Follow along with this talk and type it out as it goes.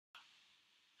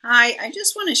Hi, I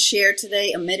just want to share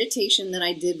today a meditation that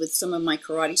I did with some of my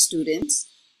karate students.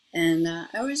 And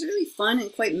it was really fun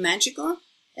and quite magical.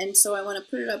 And so I want to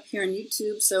put it up here on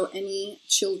YouTube so any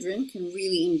children can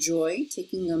really enjoy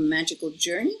taking a magical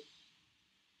journey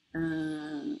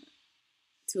to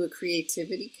a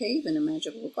creativity cave in a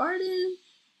magical garden.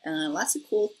 Lots of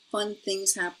cool, fun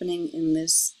things happening in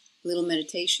this little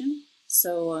meditation.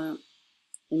 So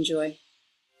enjoy.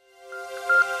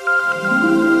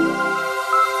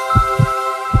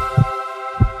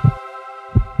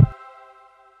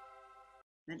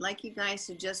 I'd like you guys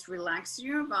to just relax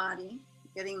your body,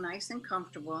 getting nice and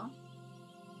comfortable.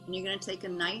 And you're going to take a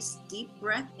nice deep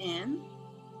breath in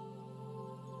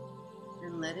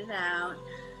and let it out.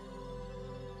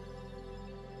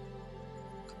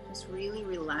 Just really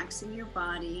relaxing your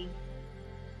body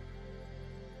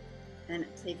and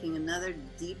taking another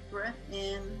deep breath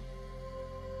in,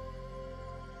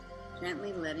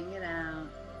 gently letting it out.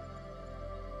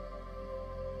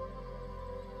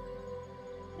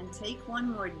 And take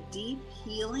one more deep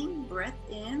healing breath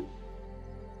in,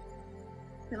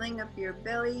 filling up your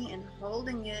belly and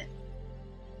holding it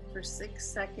for 6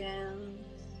 seconds.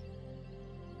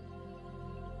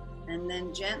 And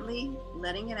then gently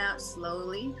letting it out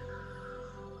slowly.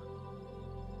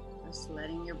 Just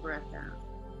letting your breath out.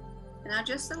 And now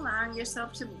just allowing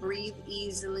yourself to breathe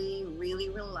easily, really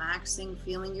relaxing,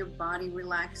 feeling your body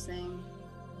relaxing.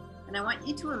 And I want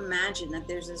you to imagine that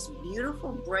there's this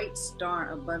beautiful bright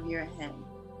star above your head.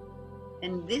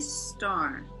 And this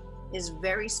star is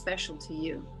very special to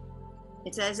you.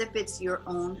 It's as if it's your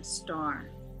own star.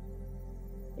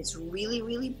 It's really,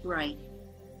 really bright.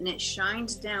 And it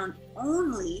shines down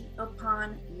only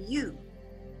upon you.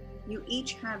 You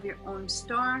each have your own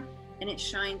star, and it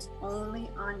shines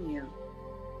only on you.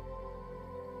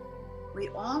 We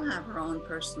all have our own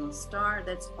personal star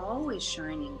that's always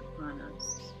shining upon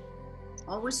us,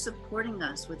 always supporting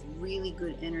us with really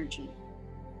good energy.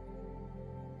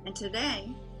 And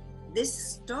today, this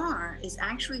star is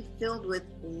actually filled with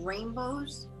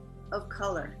rainbows of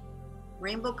color,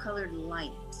 rainbow colored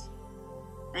light.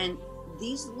 And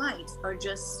these lights are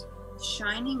just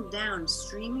shining down,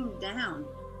 streaming down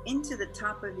into the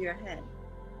top of your head.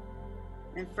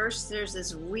 And first there's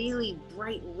this really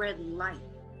bright red light.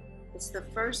 It's the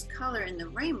first color in the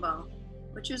rainbow,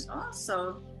 which is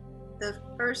also the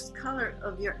first color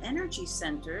of your energy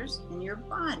centers in your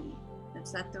body.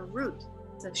 It's at the root.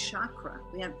 It's a chakra.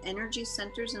 We have energy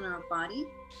centers in our body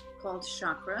called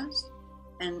chakras,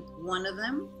 and one of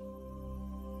them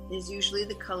is usually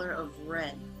the color of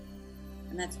red.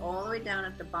 And that's all the way down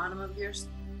at the bottom of your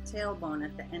tailbone,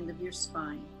 at the end of your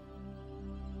spine.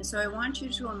 And so I want you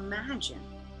to imagine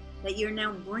that you're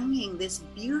now bringing this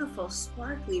beautiful,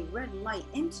 sparkly red light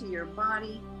into your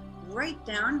body, right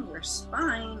down your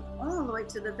spine, all the way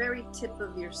to the very tip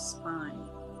of your spine.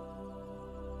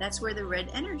 That's where the red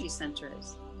energy center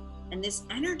is. And this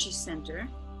energy center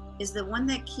is the one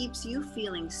that keeps you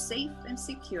feeling safe and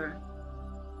secure.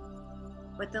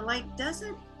 But the light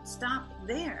doesn't stop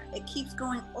there. It keeps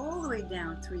going all the way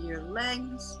down through your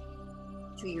legs,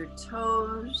 to your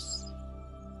toes,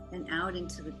 and out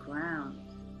into the ground.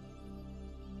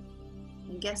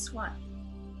 And guess what?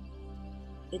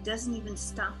 It doesn't even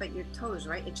stop at your toes,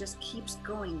 right? It just keeps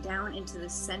going down into the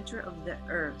center of the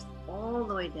earth, all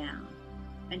the way down.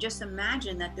 And just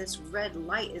imagine that this red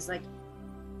light is like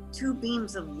two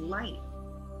beams of light,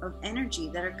 of energy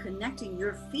that are connecting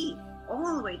your feet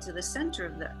all the way to the center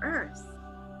of the earth.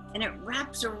 And it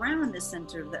wraps around the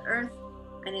center of the earth,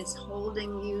 and it's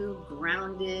holding you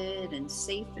grounded and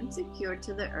safe and secure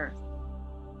to the earth.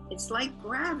 It's like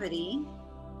gravity,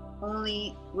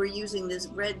 only we're using these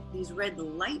red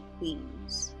light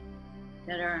beams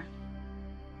that are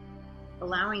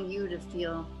allowing you to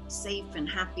feel safe and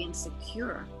happy and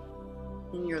secure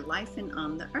in your life and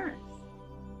on the earth.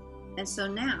 And so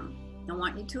now I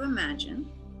want you to imagine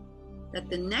that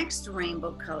the next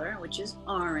rainbow color, which is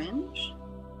orange,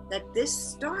 that this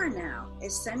star now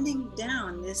is sending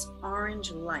down this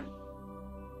orange light,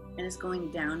 and it's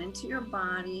going down into your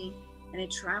body, and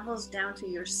it travels down to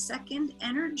your second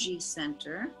energy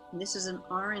center. And this is an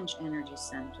orange energy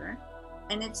center,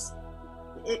 and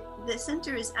the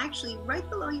center is actually right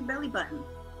below your belly button.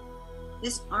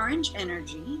 This orange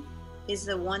energy is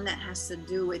the one that has to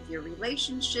do with your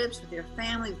relationships, with your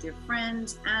family, with your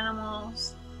friends,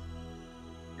 animals.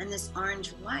 And this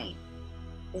orange light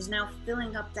is now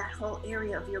filling up that whole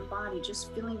area of your body,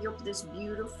 just filling you up with this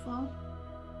beautiful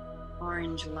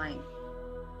orange light.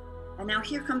 And now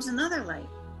here comes another light.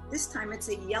 This time it's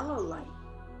a yellow light.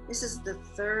 This is the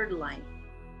third light.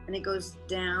 And it goes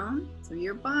down through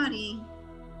your body,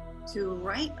 to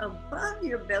right above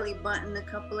your belly button a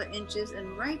couple of inches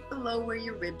and right below where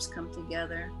your ribs come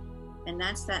together. And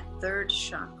that's that third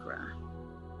chakra.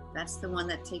 That's the one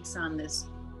that takes on this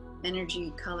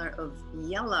energy color of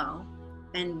yellow.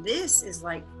 And this is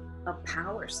like a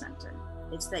power center.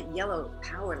 It's that yellow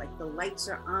power, like the lights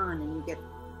are on and you get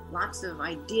lots of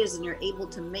ideas and you're able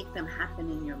to make them happen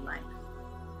in your life.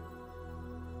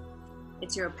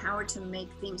 It's your power to make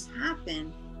things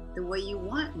happen the way you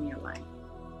want in your life.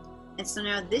 And so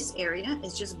now this area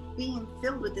is just being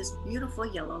filled with this beautiful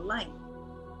yellow light.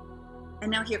 And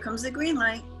now here comes the green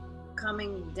light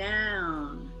coming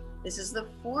down. This is the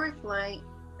fourth light,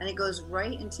 and it goes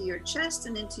right into your chest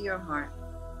and into your heart.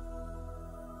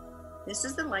 This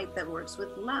is the light that works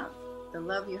with love. The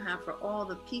love you have for all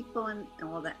the people and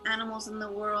all the animals in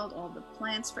the world, all the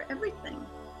plants, for everything.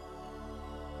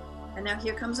 And now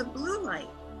here comes a blue light.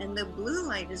 And the blue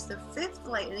light is the fifth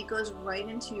light, and it goes right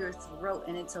into your throat,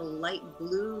 and it's a light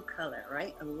blue color,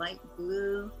 right? A light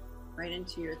blue right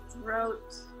into your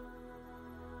throat.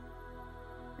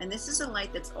 And this is a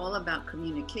light that's all about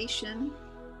communication.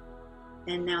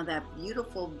 And now that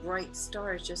beautiful bright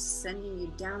star is just sending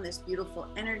you down this beautiful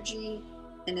energy,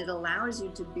 and it allows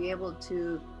you to be able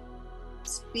to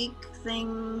speak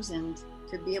things and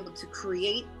to be able to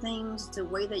create things. It's a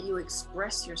way that you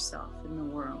express yourself in the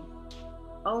world.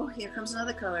 Oh, here comes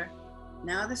another color.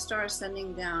 Now the star is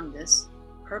sending down this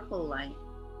purple light.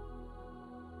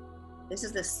 This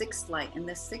is the sixth light, and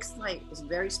the sixth light is a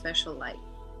very special light.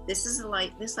 This is a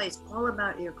light, this light is all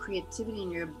about your creativity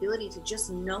and your ability to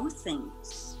just know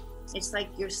things. It's like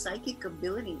your psychic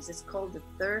abilities. It's called the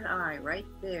third eye, right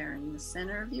there in the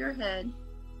center of your head.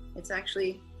 It's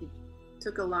actually, you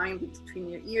took a line between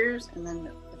your ears and then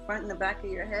the front and the back of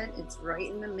your head. It's right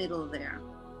in the middle there.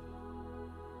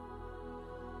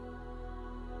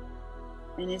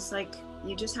 And it's like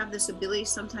you just have this ability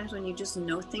sometimes when you just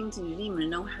know things and you didn't even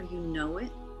know how you know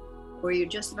it, or you're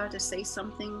just about to say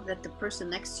something that the person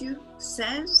next to you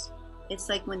says. It's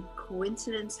like when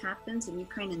coincidence happens and you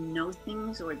kind of know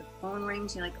things, or the phone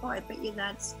rings, you're like, oh, I bet you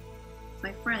that's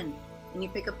my friend. And you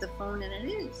pick up the phone and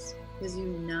it is, because you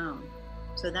know.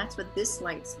 So that's what this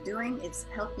light's doing. It's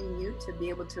helping you to be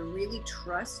able to really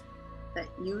trust that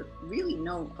you really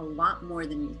know a lot more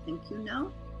than you think you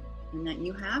know, and that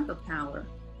you have the power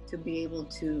to be able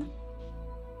to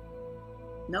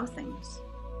know things.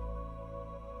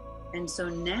 And so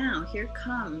now here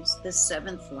comes the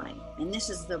seventh light. And this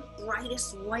is the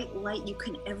brightest white light you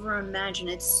can ever imagine.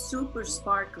 It's super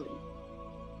sparkly.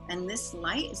 And this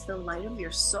light is the light of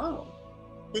your soul.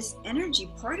 This energy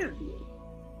part of you.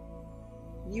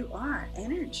 You are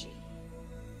energy.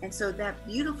 And so that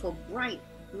beautiful, bright,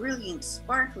 brilliant,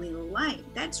 sparkly light,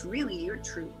 that's really your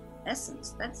true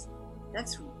essence. That's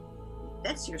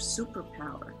your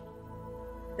superpower.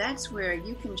 That's where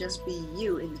you can just be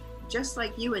you, and just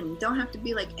like you, and don't have to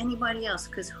be like anybody else,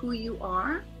 because who you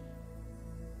are,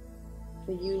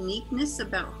 the uniqueness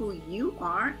about who you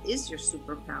are is your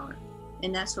superpower.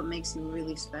 And that's what makes you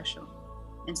really special.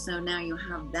 And so now you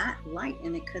have that light,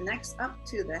 and it connects up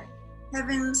to the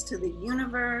heavens, to the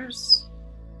universe,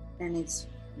 and it's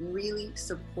really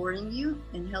supporting you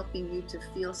and helping you to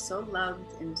feel so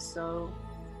loved and so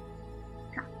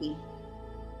happy.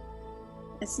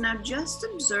 It's now just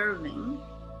observing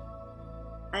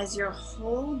as your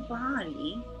whole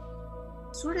body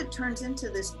sort of turns into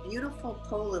this beautiful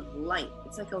pole of light.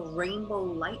 It's like a rainbow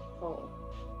light pole.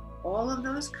 All of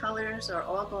those colors are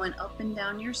all going up and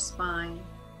down your spine,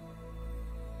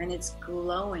 and it's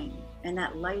glowing, and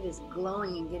that light is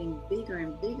glowing and getting bigger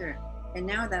and bigger. And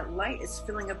now that light is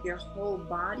filling up your whole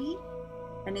body,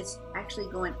 and it's actually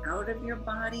going out of your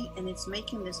body, and it's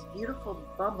making this beautiful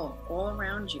bubble all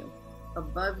around you,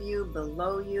 above you,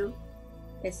 below you.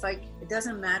 It's like, it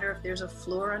doesn't matter if there's a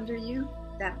floor under you,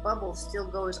 that bubble still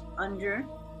goes under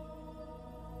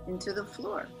into the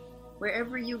floor.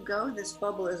 Wherever you go, this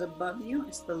bubble is above you,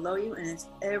 it's below you, and it's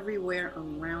everywhere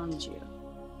around you.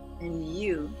 And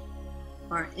you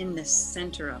are in the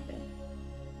center of it.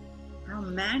 How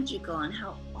magical and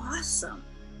how awesome.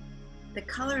 The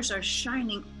colors are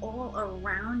shining all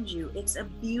around you. It's a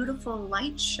beautiful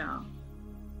light show.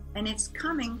 And it's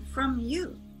coming from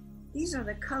you. These are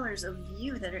the colors of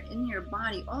you that are in your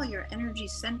body, all your energy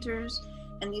centers,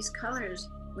 and these colors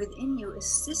within you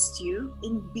assist you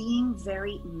in being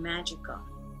very magical.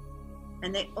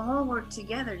 And they all work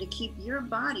together to keep your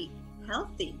body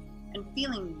healthy and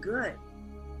feeling good.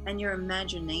 And your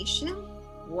imagination,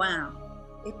 wow,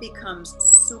 it becomes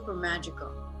super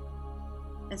magical.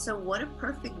 And so what a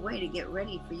perfect way to get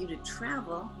ready for you to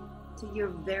travel to your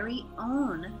very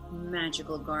own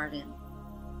magical garden.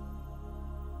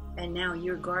 And now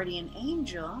your guardian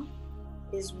angel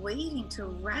is waiting to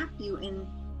wrap you in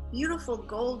beautiful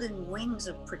golden wings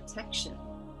of protection,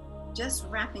 just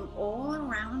wrapping all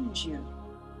around you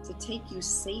to take you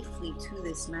safely to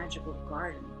this magical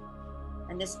garden.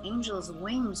 And this angel's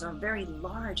wings are very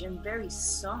large and very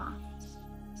soft,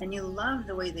 and you love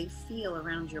the way they feel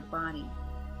around your body.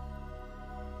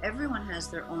 Everyone has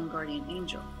their own guardian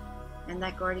angel, and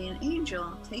that guardian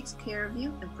angel takes care of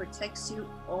you and protects you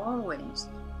always,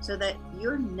 so that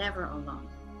you're never alone.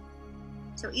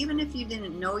 So even if you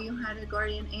didn't know you had a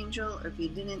guardian angel, or if you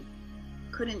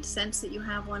couldn't sense that you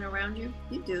have one around you,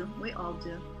 you do. We all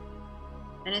do.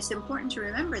 And it's important to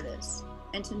remember this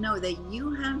and to know that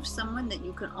you have someone that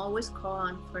you can always call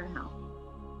on for help.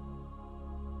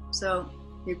 So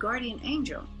your guardian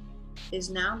angel is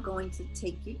now going to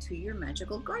take you to your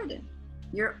magical garden,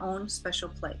 your own special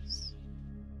place.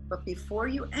 But before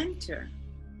you enter,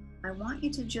 I want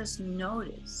you to just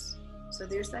notice. So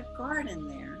there's that garden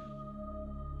there,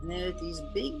 and there are these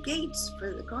big gates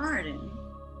for the garden.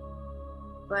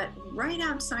 But right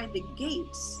outside the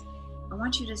gates, I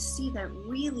want you to see that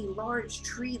really large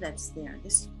tree that's there,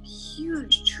 this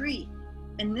huge tree.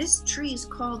 And this tree is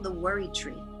called the worry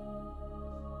tree.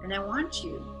 And I want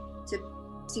you to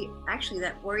see, actually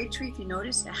that worry tree, if you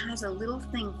notice, it has a little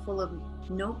thing full of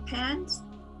notepads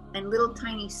and little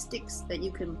tiny sticks that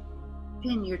you can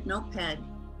pin your notepad,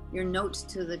 your notes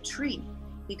to the tree.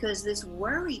 Because this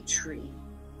worry tree,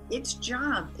 its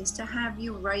job is to have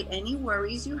you write any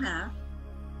worries you have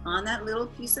on that little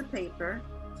piece of paper.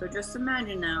 So just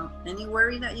imagine now, any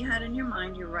worry that you had in your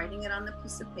mind, you're writing it on the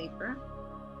piece of paper.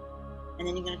 And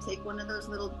then you're going to take one of those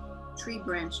little tree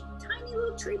branch, tiny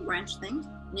little tree branch things,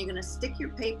 and you're going to stick your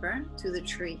paper to the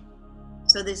tree.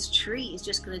 So this tree is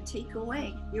just going to take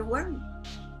away your worry.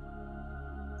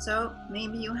 So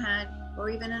maybe you had,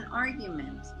 or even an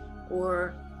argument,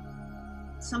 or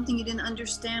something you didn't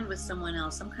understand with someone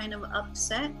else, some kind of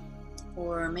upset,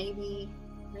 or maybe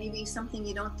something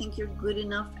you don't think you're good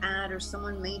enough at, or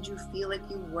someone made you feel like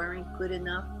you weren't good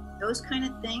enough. Those kind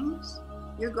of things,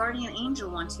 your guardian angel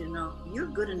wants you to know you're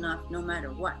good enough no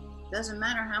matter what. Doesn't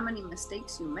matter how many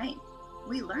mistakes you make.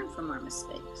 We learn from our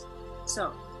mistakes.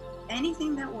 So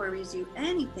anything that worries you,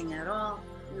 anything at all,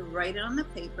 you write it on the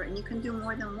paper, and you can do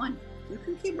more than one. You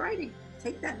can keep writing.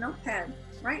 Take that notepad,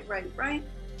 write,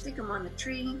 stick them on the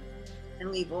tree,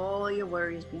 and leave all your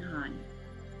worries behind.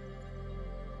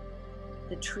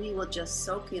 The tree will just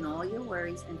soak in all your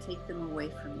worries and take them away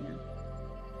from you.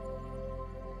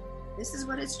 This is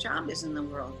what its job is in the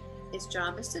world. Its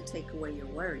job is to take away your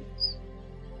worries.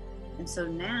 And so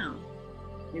now,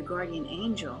 your guardian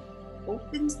angel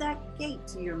opens that gate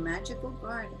to your magical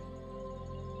garden.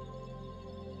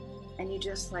 And you're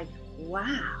just like,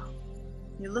 wow.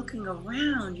 You're looking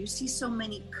around. You see so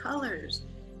many colors.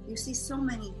 You see so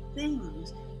many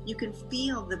things. You can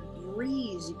feel the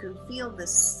breeze. You can feel the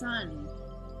sun.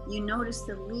 You notice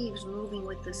the leaves moving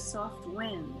with the soft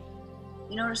wind.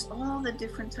 You notice all the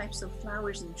different types of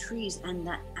flowers and trees and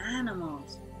the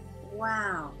animals.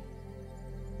 Wow.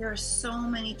 There are so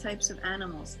many types of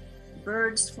animals.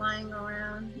 Birds flying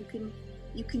around.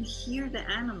 You can hear the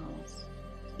animals.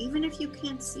 Even if you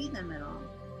can't see them at all.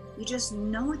 You just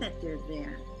know that they're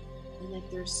there and that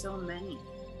there's so many.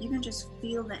 You can just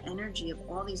feel the energy of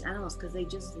all these animals because they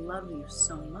just love you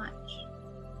so much.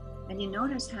 And you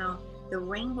notice how the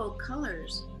rainbow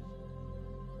colors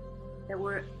that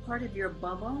were part of your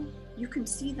bubble, you can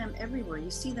see them everywhere.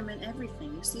 You see them in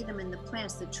everything. You see them in the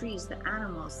plants, the trees, the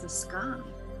animals, the sky.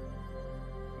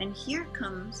 And here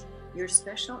comes your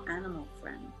special animal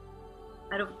friend.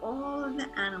 Out of all of the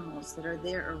animals that are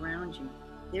there around you,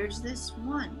 there's this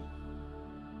one.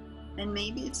 And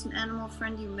maybe it's an animal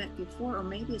friend you met before, or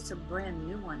maybe it's a brand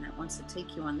new one that wants to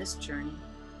take you on this journey.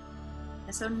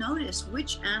 And so notice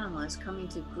which animal is coming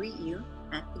to greet you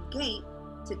at the gate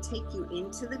to take you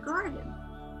into the garden.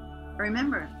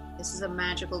 Remember, this is a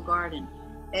magical garden.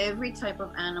 Every type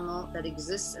of animal that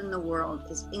exists in the world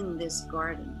is in this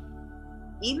garden.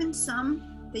 Even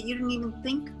some that you didn't even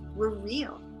think were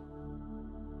real.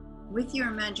 With your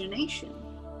imagination,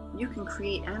 you can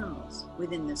create animals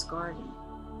within this garden.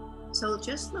 So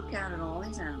just look out at all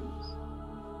these animals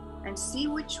and see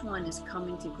which one is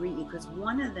coming to greet you, because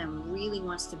one of them really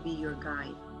wants to be your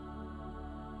guide.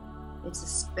 It's a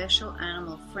special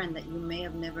animal friend that you may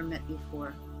have never met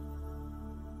before.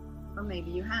 Or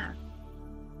maybe you have.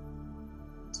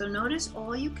 So notice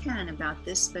all you can about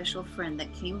this special friend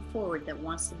that came forward that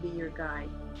wants to be your guide.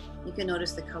 You can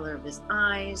notice the color of his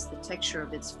eyes, the texture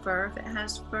of its fur, if it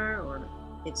has fur, or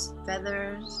its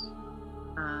feathers.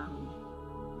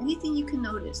 Anything you can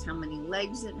notice, how many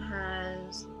legs it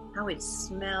has, how it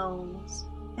smells,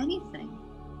 anything.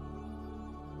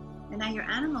 And now your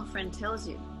animal friend tells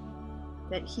you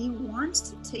that he wants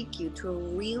to take you to a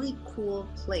really cool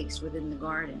place within the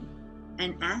garden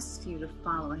and asks you to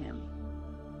follow him.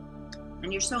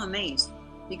 And you're so amazed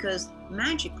because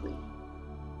magically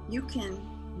you can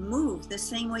move the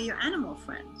same way your animal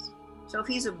friends. So if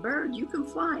he's a bird, you can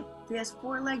fly. If he has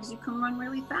 4 legs, you can run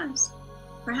really fast.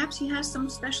 Perhaps he has some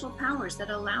special powers that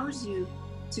allows you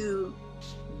to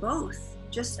both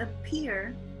just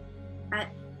appear at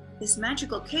this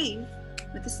magical cave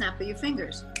with the snap of your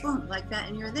fingers. Boom, like that,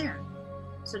 and you're there.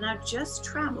 So now just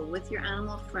travel with your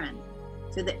animal friend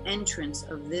to the entrance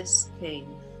of this cave.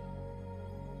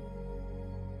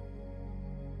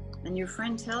 And your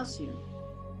friend tells you,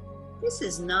 this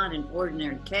is not an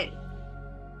ordinary cave.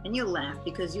 And you laugh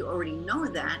because you already know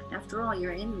that. After all,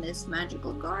 you're in this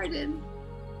magical garden.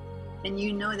 And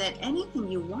you know that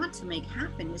anything you want to make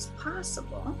happen is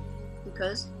possible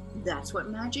because that's what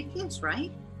magic is,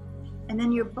 right? And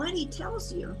then your buddy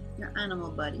tells you, your animal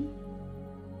buddy,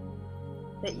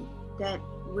 that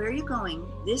where you're going,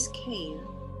 this cave,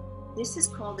 this is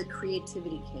called the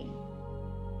Creativity Cave.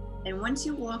 And once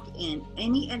you walk in,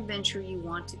 any adventure you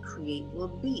want to create will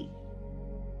be.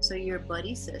 So your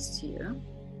buddy says to you,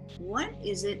 what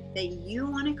is it that you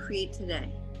want to create today?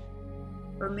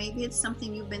 Or maybe it's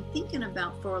something you've been thinking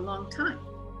about for a long time.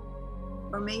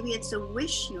 Or maybe it's a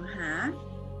wish you have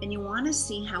and you want to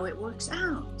see how it works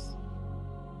out.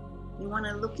 You want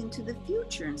to look into the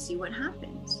future and see what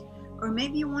happens. Or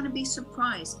maybe you want to be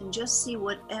surprised and just see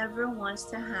whatever wants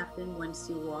to happen once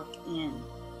you walk in.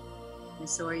 And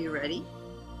so are you ready?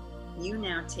 You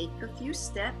now take a few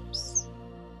steps,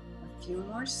 a few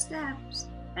more steps,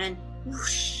 and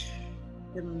whoosh,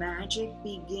 the magic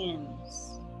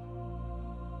begins.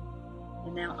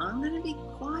 And now I'm going to be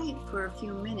quiet for a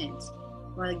few minutes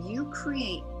while you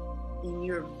create in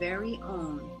your very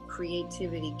own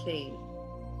creativity cave.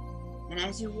 And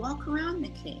as you walk around the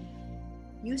cave,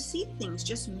 you see things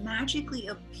just magically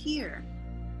appear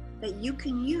that you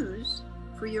can use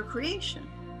for your creation.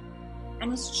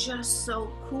 And it's just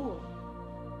so cool.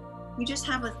 You just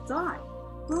have a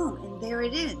thought, boom, and there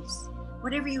it is.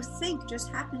 Whatever you think just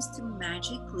happens to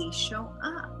magically show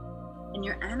up. And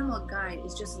your animal guide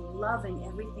is just loving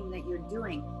everything that you're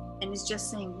doing and is just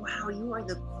saying, wow, you are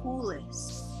the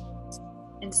coolest.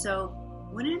 And so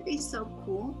wouldn't it be so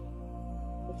cool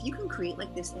if you can create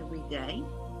like this every day?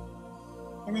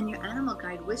 And then your animal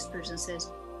guide whispers and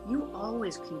says, you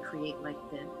always can create like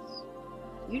this.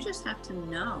 You just have to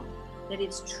know that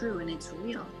it's true and it's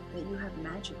real, that you have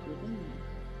magic within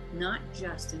you, not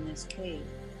just in this cave.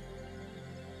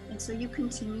 And so you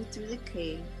continue through the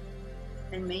cave,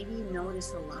 and maybe you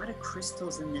notice a lot of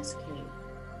crystals in this cave.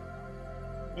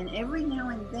 And every now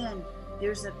and then,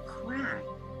 there's a crack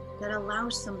that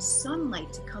allows some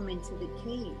sunlight to come into the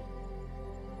cave.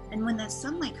 And when that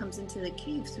sunlight comes into the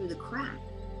cave through the crack,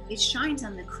 it shines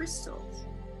on the crystals,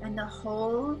 and the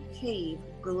whole cave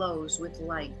glows with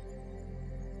light.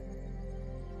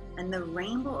 And the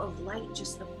rainbow of light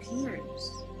just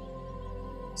appears.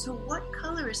 So what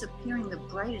color is appearing the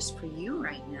brightest for you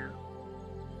right now?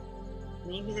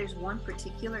 Maybe there's one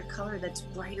particular color that's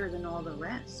brighter than all the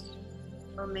rest.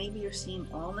 Or maybe you're seeing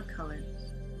all the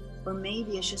colors. Or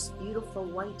maybe it's just beautiful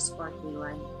white sparkly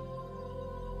light.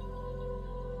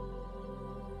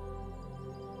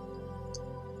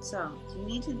 So, do you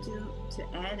need to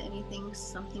add anything,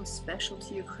 something special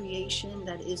to your creation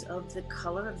that is of the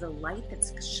color of the light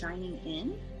that's shining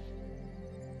in?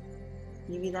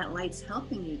 Maybe that light's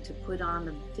helping you to put on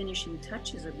the finishing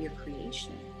touches of your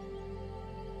creation.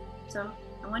 So,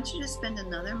 I want you to spend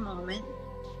another moment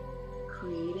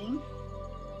creating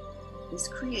this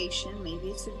creation. Maybe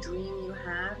it's a dream you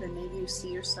have, and maybe you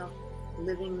see yourself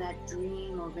living that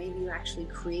dream, or maybe you're actually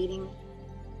creating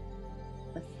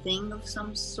a thing of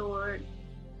some sort,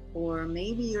 or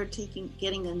maybe you're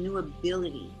getting a new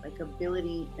ability, like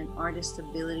an artist's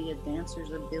ability, a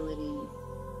dancer's ability,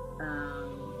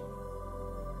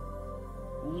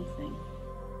 anything.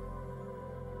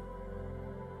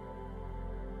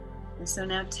 And so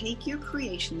now take your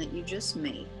creation that you just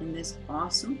made in this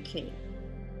awesome cave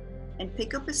and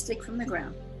pick up a stick from the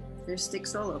ground. There's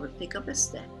sticks all over. Pick up a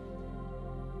stick.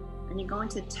 And you're going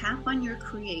to tap on your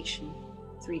creation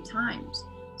 3 times.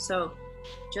 So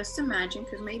just imagine,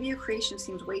 because maybe your creation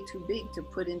seems way too big to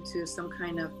put into some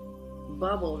kind of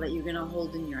bubble that you're going to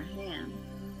hold in your hand.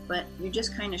 But you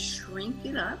just kind of shrink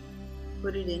it up,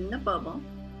 put it in the bubble,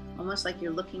 almost like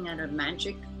you're looking at a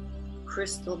magic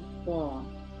crystal ball.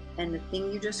 And the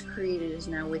thing you just created is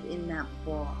now within that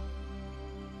ball.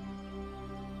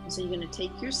 And so you're going to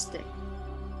take your stick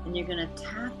And you're going to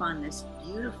tap on this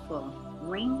beautiful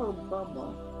rainbow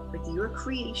bubble with your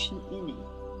creation in it.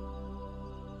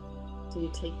 So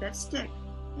you take that stick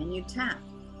and you tap.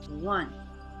 1,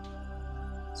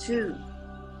 2,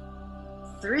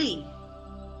 3.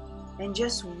 And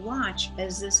just watch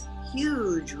as this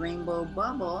huge rainbow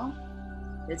bubble,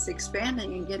 it's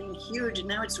expanding and getting huge. And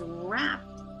now it's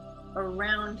wrapped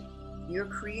around your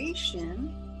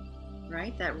creation,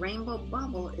 right? That rainbow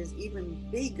bubble is even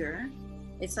bigger.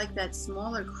 It's like that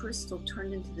smaller crystal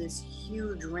turned into this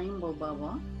huge rainbow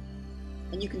bubble.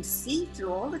 And you can see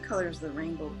through all the colors of the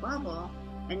rainbow bubble,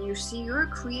 and you see your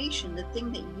creation, the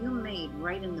thing that you made,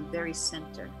 right in the very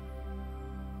center.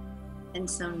 And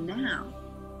so now,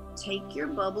 take your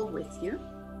bubble with you.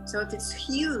 So if it's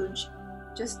huge,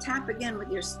 just tap again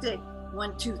with your stick,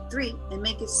 1, 2, 3, and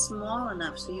make it small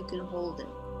enough so you can hold it.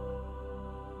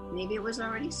 Maybe it was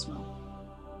already small.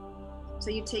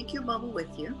 So you take your bubble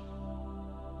with you.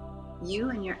 You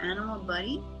and your animal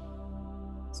buddy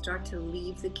start to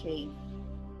leave the cave.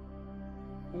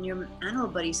 And your animal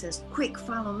buddy says, quick,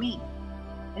 follow me.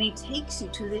 And he takes you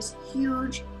to this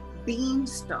huge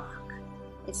beanstalk.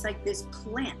 It's like this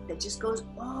plant that just goes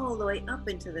all the way up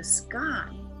into the sky.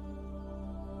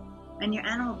 And your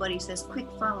animal buddy says, quick,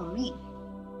 follow me.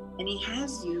 And he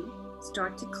has you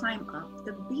start to climb up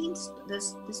the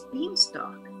this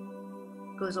beanstalk.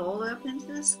 Goes all the way up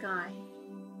into the sky.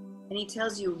 And he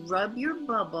tells you, rub your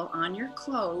bubble on your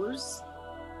clothes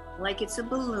like it's a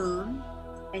balloon.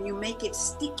 And you make it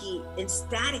sticky and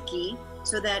staticky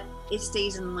so that it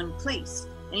stays in one place.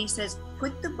 And he says,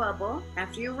 put the bubble,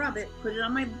 after you rub it, put it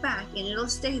on my back and it'll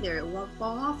stay there. It won't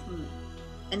fall off of me.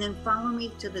 And then follow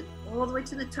me to all the way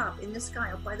to the top in the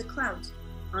sky, up by the clouds,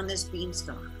 on this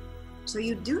beanstalk. So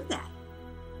you do that.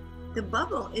 The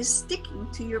bubble is sticking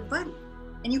to your buddy.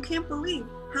 And you can't believe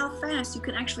how fast you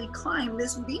can actually climb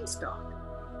this beanstalk.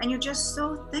 And you're just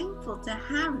so thankful to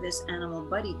have this animal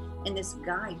buddy and this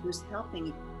guide who's helping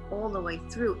you all the way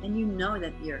through. And you know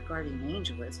that your guardian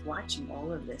angel is watching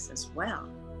all of this as well.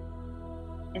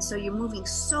 And so you're moving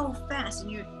so fast,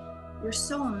 and you're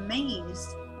so amazed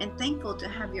and thankful to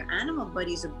have your animal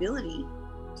buddy's ability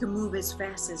to move as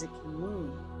fast as it can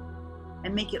move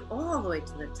and make it all the way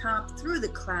to the top through the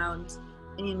clouds.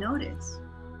 And you notice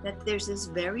that there's this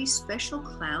very special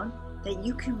cloud that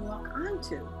you can walk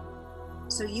onto.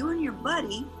 So you and your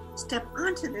buddy step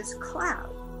onto this cloud,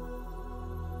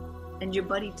 and your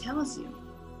buddy tells you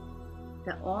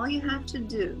that all you have to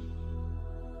do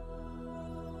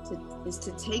is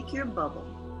to take your bubble.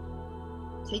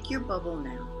 Take your bubble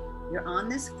now. You're on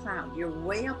this cloud. You're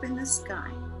way up in the sky.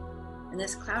 And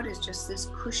this cloud is just this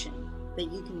cushion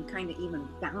that you can kind of even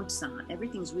bounce on.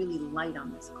 Everything's really light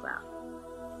on this cloud.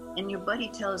 And your buddy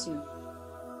tells you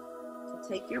to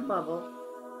take your bubble,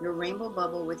 your rainbow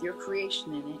bubble with your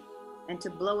creation in it, and to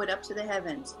blow it up to the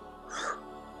heavens.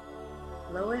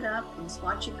 Blow it up and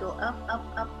watch it go up, up,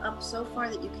 up, up so far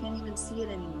that you can't even see it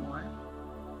anymore.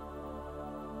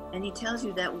 And he tells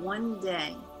you that one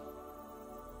day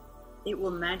it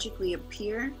will magically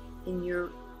appear in your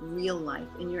real life,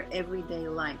 in your everyday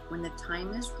life. When the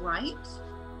time is right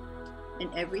and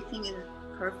everything is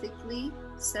perfectly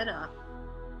set up,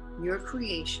 your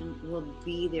creation will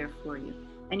be there for you.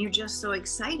 And you're just so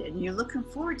excited, and you're looking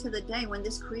forward to the day when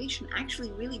this creation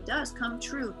actually really does come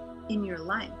true in your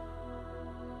life.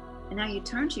 And now you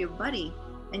turn to your buddy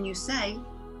and you say,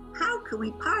 how could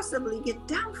we possibly get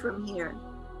down from here?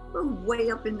 We're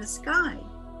way up in the sky.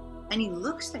 And he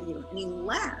looks at you and he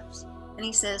laughs and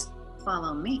he says,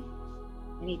 follow me.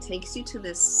 And he takes you to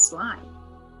this slide,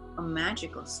 a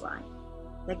magical slide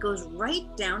that goes right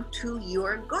down to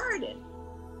your garden.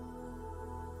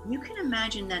 You can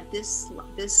imagine that this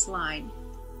slide,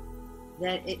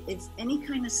 that it's any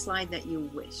kind of slide that you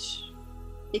wish.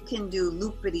 It can do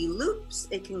loopity loops.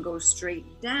 It can go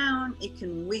straight down. It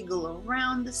can wiggle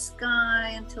around the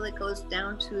sky until it goes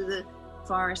down to the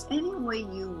forest, any way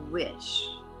you wish.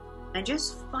 And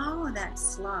just follow that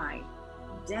slide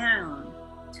down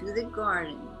to the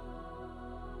garden.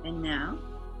 And now,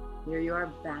 here you are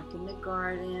back in the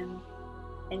garden,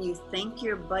 and you thank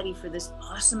your buddy for this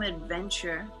awesome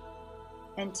adventure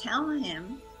and tell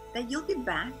him that you'll be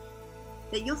back,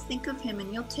 that you'll think of him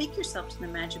and you'll take yourself to the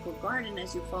magical garden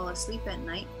as you fall asleep at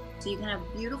night, so you can have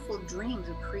beautiful dreams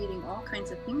of creating all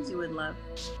kinds of things you would love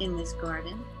in this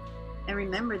garden. And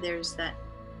remember, there's that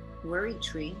worry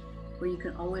tree where you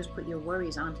can always put your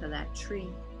worries onto that tree,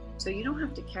 so you don't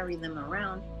have to carry them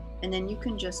around, and then you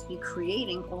can just be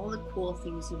creating all the cool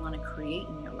things you want to create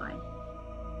in your life.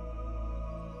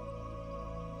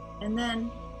 And then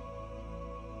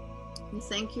you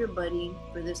thank your buddy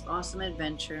for this awesome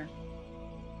adventure.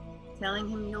 telling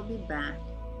him you'll be back,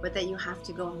 but that you have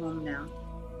to go home now.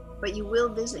 But you will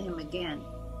visit him again,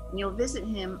 and you'll visit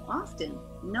him often,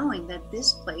 knowing that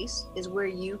this place is where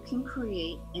you can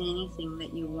create anything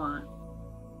that you want.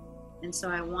 And so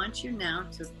I want you now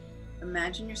to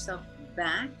imagine yourself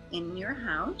back in your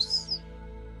house,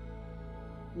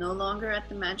 no longer at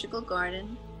the magical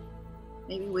garden,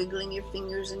 maybe wiggling your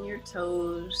fingers and your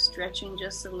toes, stretching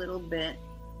just a little bit,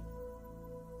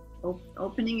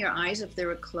 opening your eyes if they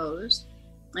were closed,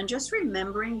 and just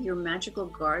remembering your magical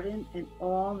garden and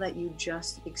all that you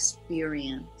just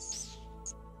experienced.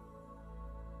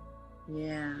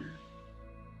 Yeah,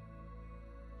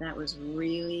 that was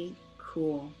really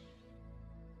cool.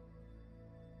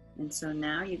 And so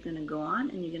now you're going to go on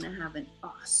and you're going to have an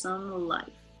awesome life.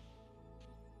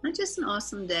 Not just an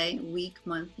awesome day, week,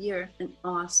 month, year, an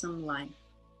awesome life.